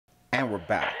And we're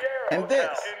back. And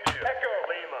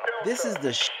this is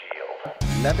the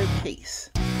leather case.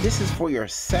 This is for your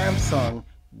Samsung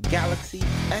Galaxy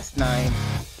S9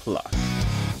 Plus.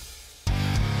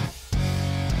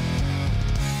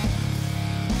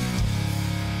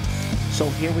 So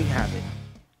here we have it.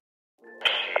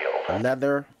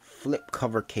 Leather flip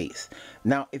cover case.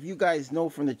 Now, if you guys know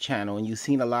from the channel and you've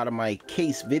seen a lot of my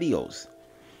case videos,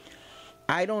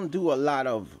 I don't do a lot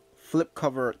of flip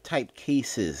cover type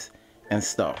cases and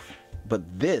stuff, but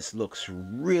this looks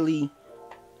really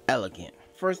elegant.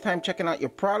 First time checking out your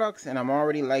products and I'm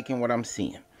already liking what I'm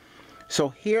seeing. So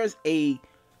here's a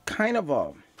kind of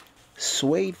a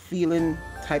suede feeling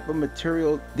type of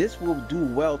material. This will do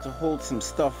well to hold some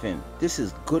stuff in. This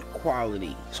is good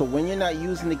quality. So when you're not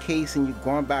using the case and you're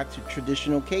going back to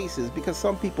traditional cases, because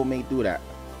some people may do that,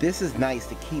 this is nice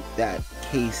to keep that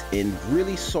case in.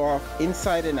 Really soft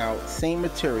inside and out, same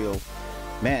material.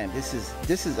 Man, this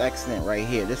is excellent right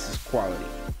here. This is quality.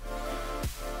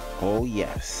 Oh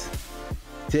yes,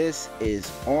 this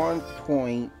is on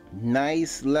point,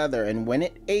 nice leather, and when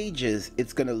it ages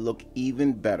it's gonna look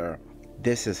even better.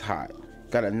 This is hot.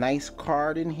 Got a nice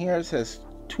card in here. It says,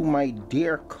 "To my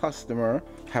dear customer."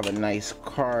 Have a nice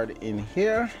card in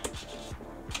here.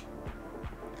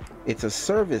 It's a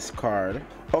service card.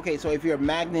 Okay, so if your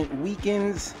magnet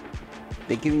weakens,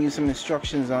 they're giving you some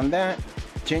instructions on that.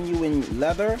 Genuine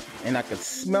leather, and I could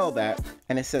smell that,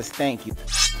 and it says thank you.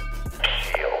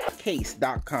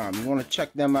 Case.com. You want to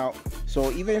check them out.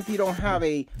 So even if you don't have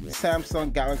a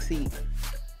Samsung Galaxy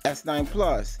S9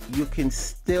 Plus, you can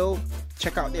still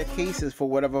check out their cases for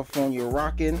whatever phone you're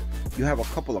rocking. You have a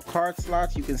couple of card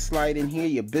slots you can slide in here,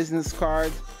 your business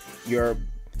cards, your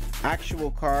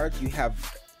actual cards. You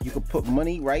can put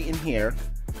money right in here,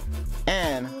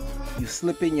 and you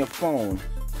slip in your phone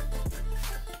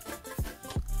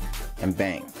and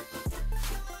bang,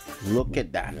 look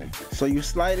at that. So you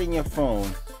slide in your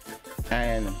phone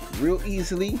and real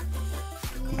easily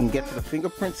you can get to the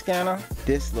fingerprint scanner.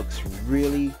 This looks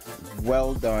really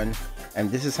well done,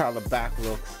 and this is how the back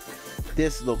looks.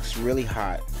 This looks really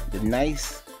hot. The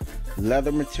nice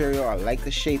leather material. I like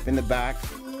the shape in the back.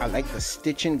 I like the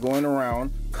stitching going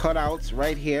around. Cutouts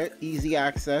right here, easy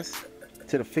access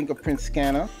to the fingerprint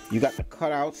scanner. You got the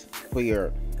cutouts for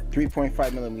your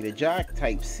 3.5mm jack,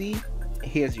 type C.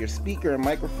 Here's your speaker and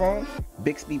microphone.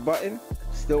 Bixby button,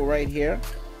 still right here.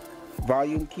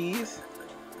 Volume keys,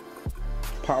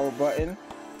 power button.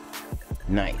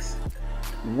 Nice,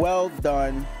 well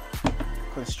done,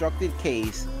 constructed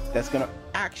case that's gonna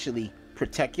actually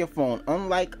protect your phone.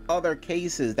 Unlike other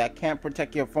cases that can't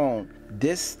protect your phone,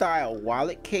 this style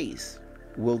wallet case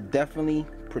will definitely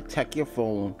protect your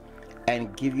phone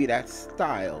and give you that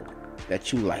style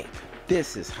that you like.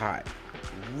 This is hot.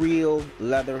 Real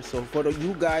leather. So for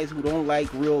you guys who don't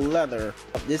like real leather,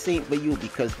 this ain't for you,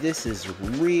 because this is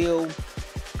real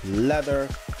leather.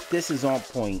 This is on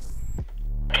point.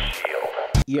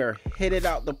 You're hit it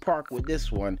out the park with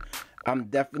this one. I'm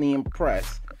definitely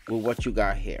impressed with what you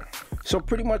got here. So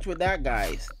pretty much with that,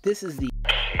 guys, this is the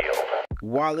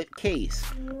wallet case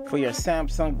for your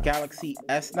Samsung Galaxy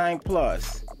S9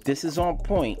 Plus. This is on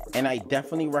point and I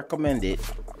definitely recommend it.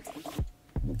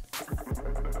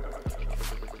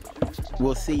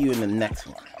 We'll see you in the next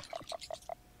one.